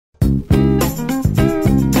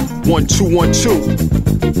1 2 1 2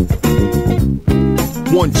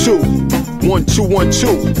 1 2 1 2 1 2.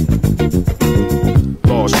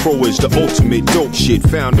 Large Pro is the ultimate dope shit.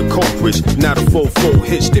 Found the culprits, now the fofo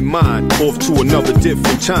hits their mind. Off to another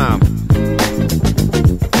different time.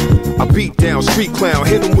 I beat down street clown,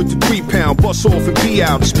 hit him with the 3-pound, bust off and pee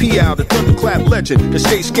out. It's P out, the thunderclap legend. That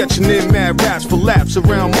stay sketching in mad raps for laps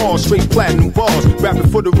around Mars, straight platinum bars. Rapping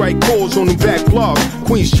for the right cause on them back blogs.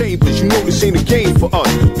 Queen's Chambers, you know this ain't a game for us.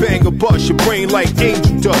 Bang or bust, your brain like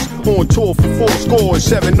angel dust. On tour for 4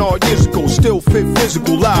 odd years ago. Still fit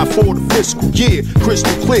physical, live for the fiscal year.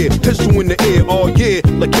 Crystal clear, pistol in the air all year.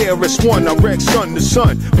 Like KRS-One, I wreck sun to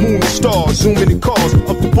sun. Moon and stars, zooming in cars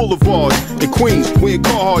up the boulevards. In Queens, wearing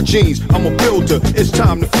Carhartt jeans. I'm a builder, it's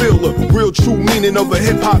time to feel the real true meaning of a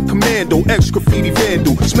hip-hop commando. Ex-graffiti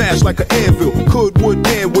vandal, smash like an anvil. Could, would,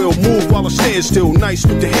 and will move while I stand still. Nice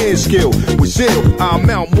with the hand skill. With zeal, I'll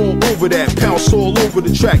mount more over that. Pounce all over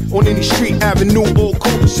the track. On any street, avenue, or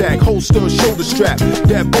cul-de-sac. Holster, shoulder strap.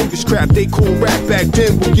 That bogus crap they call rap back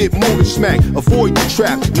then will get motor smack. Avoid the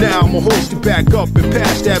trap. Now I'ma hoist it back up and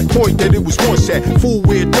past that point that it was once at. Fool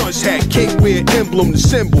wear dunce hat, king wear emblem, the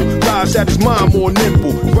symbol. Lies at his mind more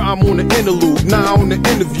nimble. Rhyme on the interlude, now on the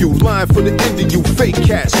interview. Line for the end of you, fake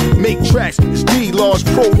cats. Make tracks, it's D, Large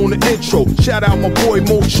Pro on the intro. Shout out my boy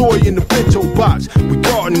Mo Troy in the bento box. We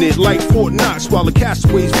guarding it like Fort Knox while the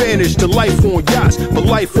castaways vanish to life on yachts. But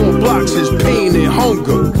life on blocks is pain and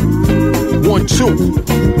hunger. 1 2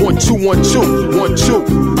 1 2 1 2 1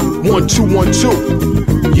 2 1 2 1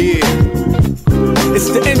 2. Yeah. It's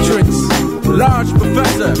the entrance. Large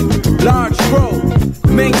Professor, Large Pro,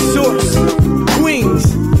 main source,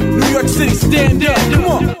 Queens, New York City, stand up, come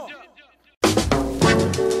on.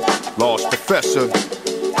 Large Professor,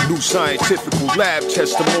 new scientific lab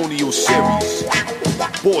testimonial series.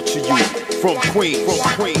 Brought to you from Queens,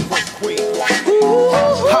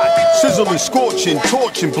 Hot, sizzling, scorching,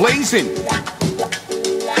 torching, blazing.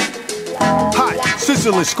 Hot,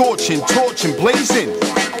 sizzling, scorching, torching, blazing.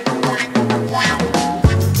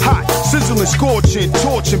 Hot, sizzling, scorching,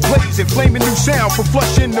 torching, blazing. Flaming new sound from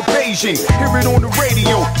flushing to Beijing. Hear it on the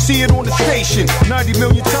radio, see it on the station. 90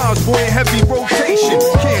 million times, boy, in heavy rotation.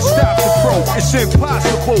 Can't stop the pro, it's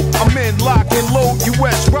impossible. I'm in lock and load,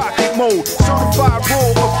 US rocket mode. Certified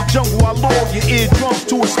roll of the jungle, I lure your eardrums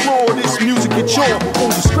to explore this music at your own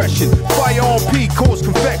discretion. Fire on P, cause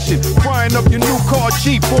convection. Frying up your new car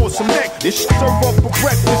Jeep for some necklace. Serve up for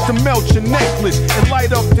breakfast to melt your necklace. And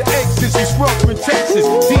light up the exits, it's rough in Texas.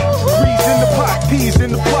 Deep grease in the pot, peas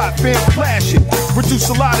in the plot, fan flashing. Reduce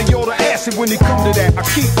a lot of y'all to acid when it come to that. I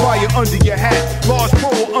keep fire under your hat. Large Pro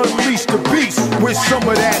will unleash the beast with some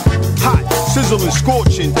of that hot, sizzling,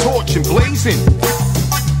 scorching, torching, blazing.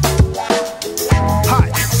 Hot,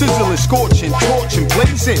 sizzling, scorching, torching,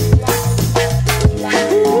 blazing.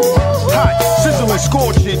 Hot, sizzling,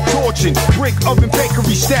 scorching, torching. Brick oven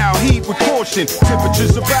bakery style, heat with caution.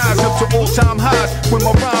 Temperatures rise up to all-time highs. When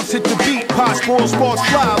my rhymes hit the beat, pot spoil sparks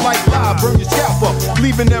fly like live. Burn your scalp up,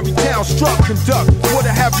 leaving every town struck. Conduct, what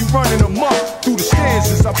I have you running amok through the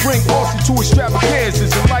stanzas. I bring Austin to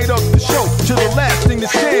extravaganzas and light up the show till the last thing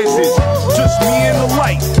that stands is just me and the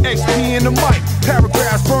light, XP and the mic.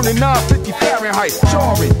 Paragraphs burning 950 Fahrenheit.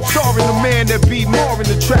 Jarring, starring the man that be more in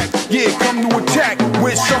the track. Yeah, come to attack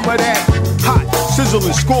with some of that hot,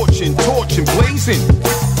 sizzling, scorching, torching, blazing.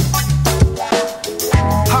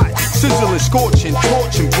 Hot, sizzling, scorching,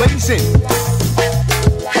 torching, blazing.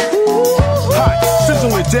 Hot,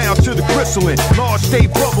 sizzling down to the crystalline. Large stay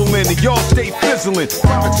bubbling and y'all stay fizzling.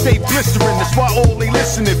 Products stay blistering, that's why all they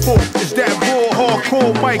listening for is that raw,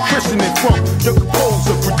 hardcore mic christening from the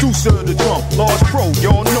composer, producer of the drum. Large Pro,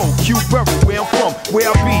 y'all know Q Berry, where I'm from, where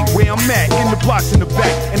I be, where I'm at, in the blocks in the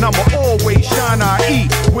back. And I'ma always shine IE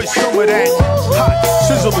with some of that hot,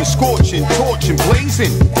 sizzling, scorching, torching,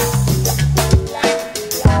 blazing.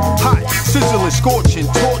 Hot, sizzling, scorching,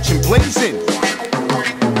 torching, blazing.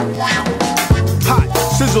 Hot,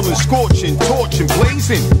 sizzling, scorching, torching,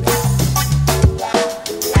 blazing.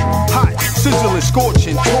 Hot, sizzling,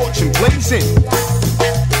 scorching, torching, blazing.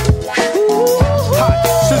 Hot,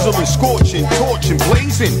 sizzling, scorching, torching,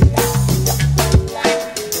 blazing.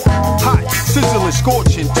 Hot, sizzling,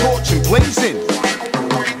 scorching, torching, blazing.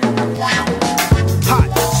 Hot,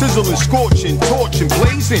 sizzling, scorching, torching,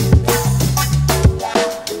 blazing.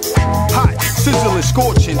 Hot, sizzling,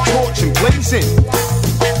 scorching, torching, blazing.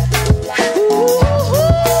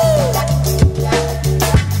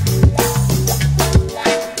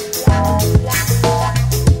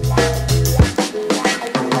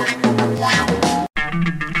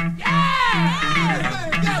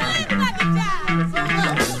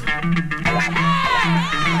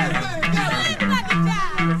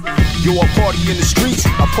 Yo, I party in the streets,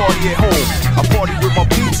 I party at home. I party with my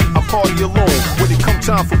peeps, I party alone. When it come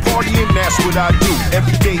time for partying, that's what I do.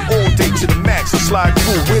 Every day, all day to the max, I slide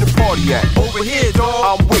through. Where the party at? Over here,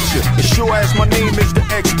 dog. I'm with you. As sure as my name is the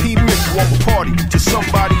XP Mitchell, I'm a party to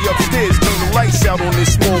somebody upstairs. Turn the lights out on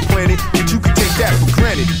this small planet, and you can take that for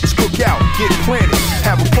granted. Let's cook out, get planted,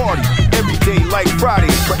 have a party every day like Friday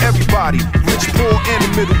for everybody. Rich, poor, and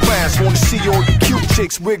the middle class. Wanna see all you cute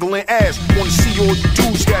chicks wiggling ass. Wanna see all you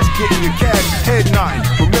dudes that's getting your cash. Head nodding.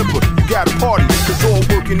 Remember, you gotta party, cause all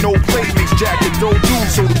work and no play makes Jack and don't do.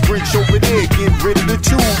 So the bridge over there, get rid of the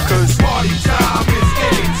tube, cause party time is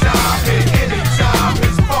anytime, and anytime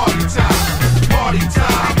is party time. Party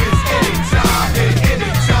time is anytime, and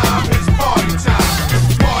anytime is party time.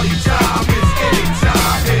 Party time is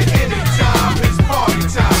anytime, and anytime is party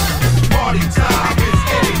time. Party time is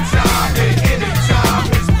anytime, and anytime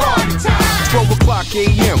is party time. 12 o'clock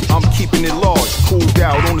a.m., I'm keeping it large. Cooled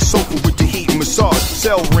out on the sofa with the heat and massage.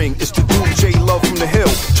 Cell ring, it's the dude J Love from the hill.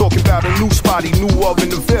 Talking about a new spot he knew of in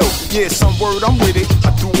the Ville. Yeah, some word, I'm with it.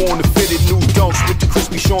 I threw on the fitted new dunks with the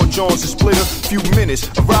crispy Sean Johns and splitter. Few minutes,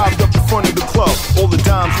 arrived up in front of the club. All the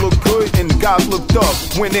dimes look good and the guys looked up.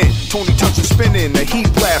 Went in, Tony touching spinning, a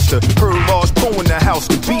heat blaster. Heard Large Pro in the house,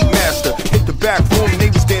 the beat master. Hit the back room, they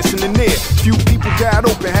was dancing in there. Few people got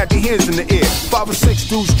open, had their hands in the air. 5 or 6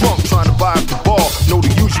 dudes drunk, trying to buy up the bar. Know the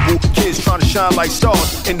usual, kids trying to shine like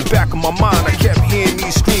stars. In the back of my mind, I kept hearing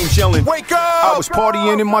these screams yelling, wake up! I was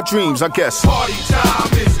partying in my dreams, I guess. Party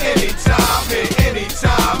time is anytime, and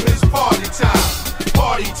anytime is party time.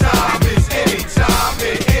 Party time is anytime,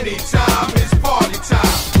 and anytime is party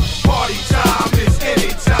time. Party time is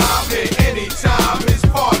anytime, and anytime is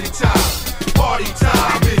party time. Party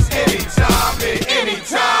time is anytime, and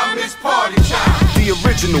anytime is party time. The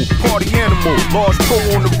original party animal, Large Pro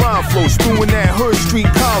on the rhyme flow, spewing that Hood Street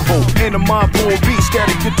convo. And a mind-blowing beats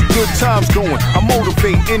that'll get the good times going. I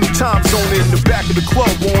motivate any time zone in the back of the club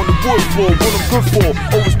or on the wood floor. What I'm good for,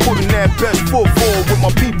 always putting that best foot forward with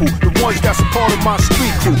my people, the ones that's a part of my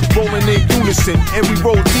street crew. Rolling in unison, and we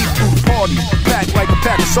roll deep through the party. Packed like a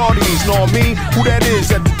pack of sardines, know what I mean? Who that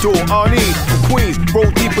is at the door? Arnie from Queens, roll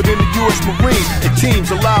deeper than the U.S. Marines. And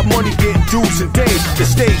teams, a lot of money getting dudes and dames. The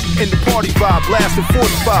stage and the party vibe, lasting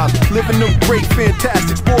 45. Living them great,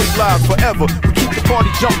 fantastic sports lives forever. We keep the party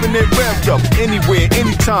jumping and revved up. Anywhere,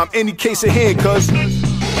 anytime, any case of hand, cuz.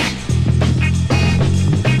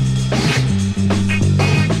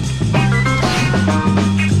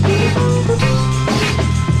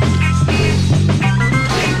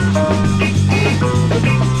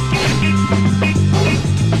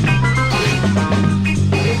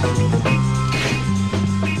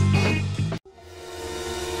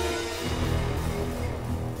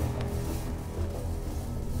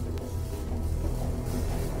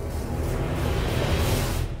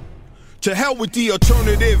 To hell with the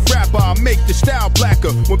alternative rapper, I make the style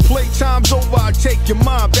blacker. When playtime's over, I take your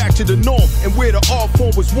mind back to the norm and where the art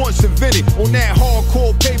form was once invented. On that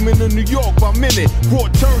hardcore pavement in New York by minute.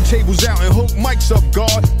 Brought turntables out and hooked mics up,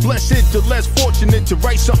 God. Bless it, the less fortunate to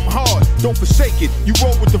write something hard. Don't forsake it, you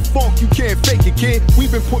roll with the funk, you can't fake it, kid.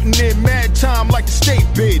 We've been putting in mad time like a state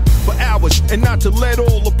bid for hours, and not to let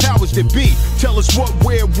all the powers that be tell us what,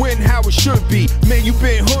 where, when, how it should be. Man, you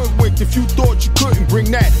been hoodwinked if you thought you couldn't bring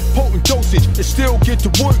that potent dosage and still get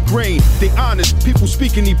the wood grain. They honest, people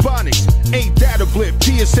speaking ebonics. Ain't that a blip?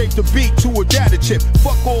 PSA the beat to a data chip.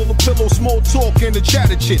 Fuck all the pillow, small talk, and the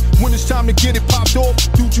chatter shit. When it's time to get it popped off,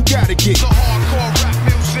 dude, you gotta get the hardcore rap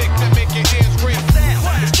music that make your ears scream.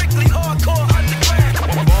 It's strictly hardcore underground.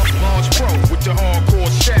 Large Pro with the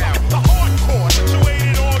hardcore style. The hardcore that you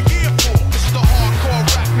waited all year for. It's the hardcore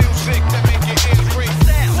rap music that make your ears scream.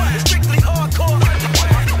 It's strictly hardcore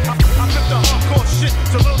underground. I took the hardcore shit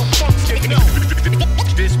to little punks get know.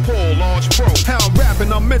 This Paul, Large Pro. How I'm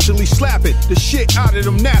rapping, I'm mentally slapping the shit out of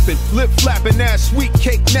them napping. Lip flapping that sweet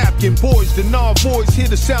cake napkin. Boys, the non-boys hear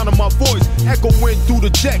the sound of my voice echoing through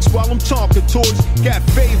the decks while I'm talking toys. Got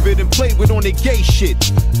favored and played with on their gay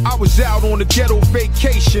shit. I was out on a ghetto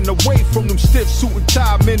vacation, away from them stiff suit and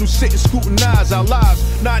tie men who sit and scrutinize our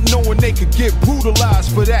lives, not knowing they could get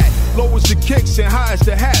brutalized for that. Low as the kicks and high as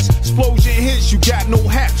the hats. Explosion hits, you got no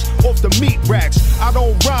hacks off the meat racks. I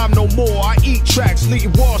don't rhyme no more, I eat tracks,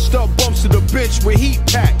 leading washed up bumps to the bench with heat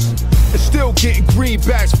packs. And still getting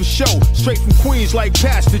greenbacks for show, straight from Queens like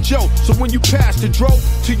Pastor Joe. So when you pass the dro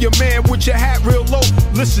to your man with your hat real low,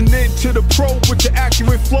 listening to the pro with the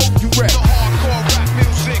accurate flow, you rap. The hardcore rap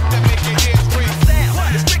music that make your ears scream.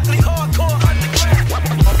 It's strictly hardcore underground.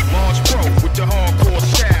 Large Pro with the hardcore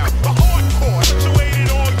style. The hardcore that you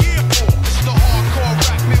waited all year for. It's the hardcore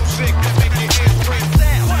rap music that make your ears scream.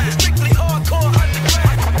 It's strictly hardcore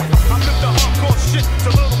underground. I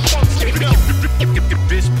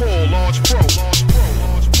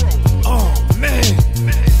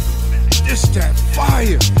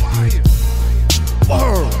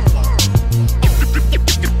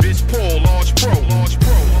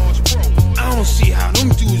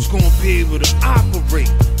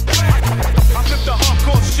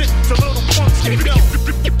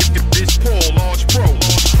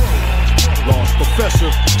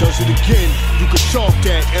Busta does it again. You can chalk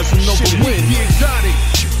that as another win. The exotic.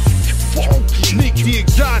 Nick the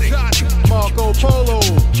exotic. Marco Polo.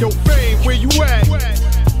 Yo, Fame, where you at?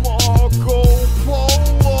 Marco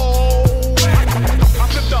Polo. I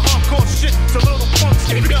flip the hardcore shit to little punks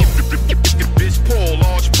and go. This Paul,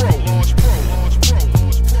 large pro.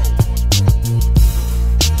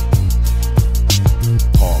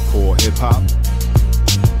 Hardcore hip hop.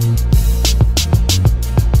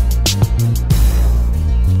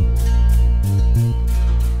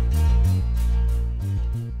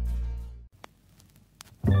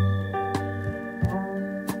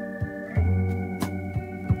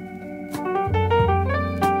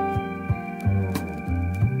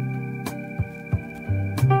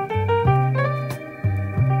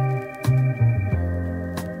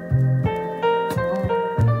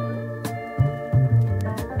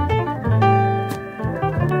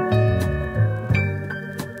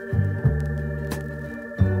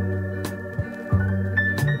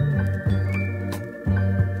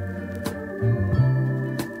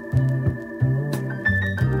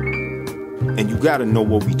 And you gotta know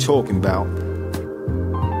what we talking about.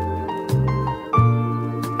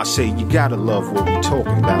 I say you gotta love what we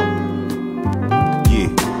talking about. Yeah,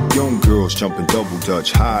 young girls jumping double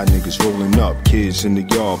dutch, high niggas rolling up, kids in the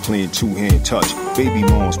yard playing two-hand touch, baby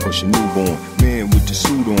moms pushing newborn, man with the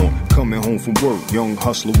suit on, coming home from work, young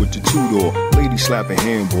hustler with the two-door, lady slapping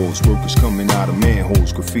handballs, workers coming out of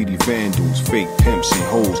manholes, graffiti vandals, fake pimps and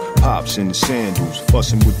hoes, pops in the sandals,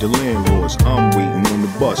 fussing with the landlords. I'm waiting on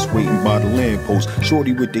the bus, waiting by the lamppost.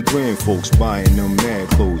 Shorty with their grand folks, buying them mad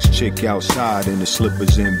clothes. Chick outside in the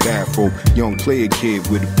slippers and bathrobe. Young player kid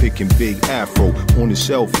with a pick and big afro. On his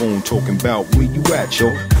cell phone talking about where you at,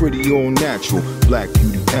 yo. Pretty all natural, black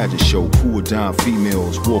beauty pageant show. Poor dime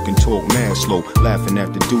females, walk and talk mad slow. Laughing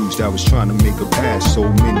at the dudes that was trying to make a pass. So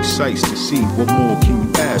many sights to see, what more can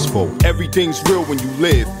you ask for? Everything's real when you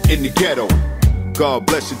live in the ghetto. God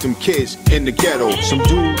bless it, them kids in the ghetto. Some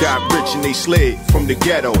dudes got rich and they slid from the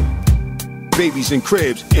ghetto. Babies in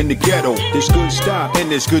cribs in the ghetto. There's good style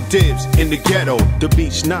and there's good dibs in the ghetto. The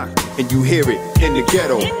beats knock and you hear it in the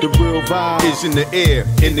ghetto. The real vibe is in the air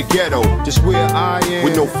in the ghetto. Just where I am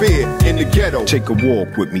with no fear in the ghetto. Take a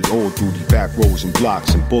walk with me all through the back roads and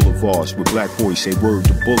blocks and boulevards where black boys say word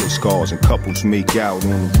to bullet scars and couples make out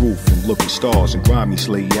on the roof and look at stars and Grammys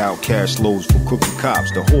lay out cash loads for crooked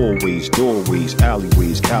cops. The hallways, doorways,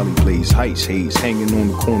 alleyways, Cali blaze, heights haze hanging on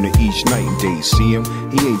the corner each night and day. See him?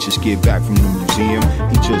 He ain't just get back from the museum.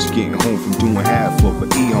 He just getting home from doing half of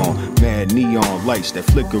an eon. Mad neon lights that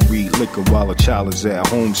flickery liquor while a child is at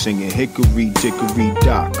home singing hickory dickory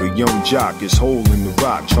dock. A young jock is holding the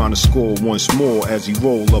rock, trying to score once more as he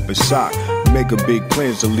roll up his sock. Make a big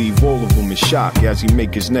plans to leave all of them in shock as he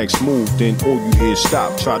make his next move. Then all you hear is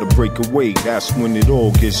stop, try to break away. That's when it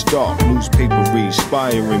all gets dark. Newspaper reads,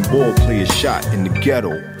 inspiring ball players shot in the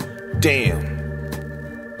ghetto. Damn.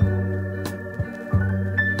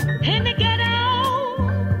 In the ghetto.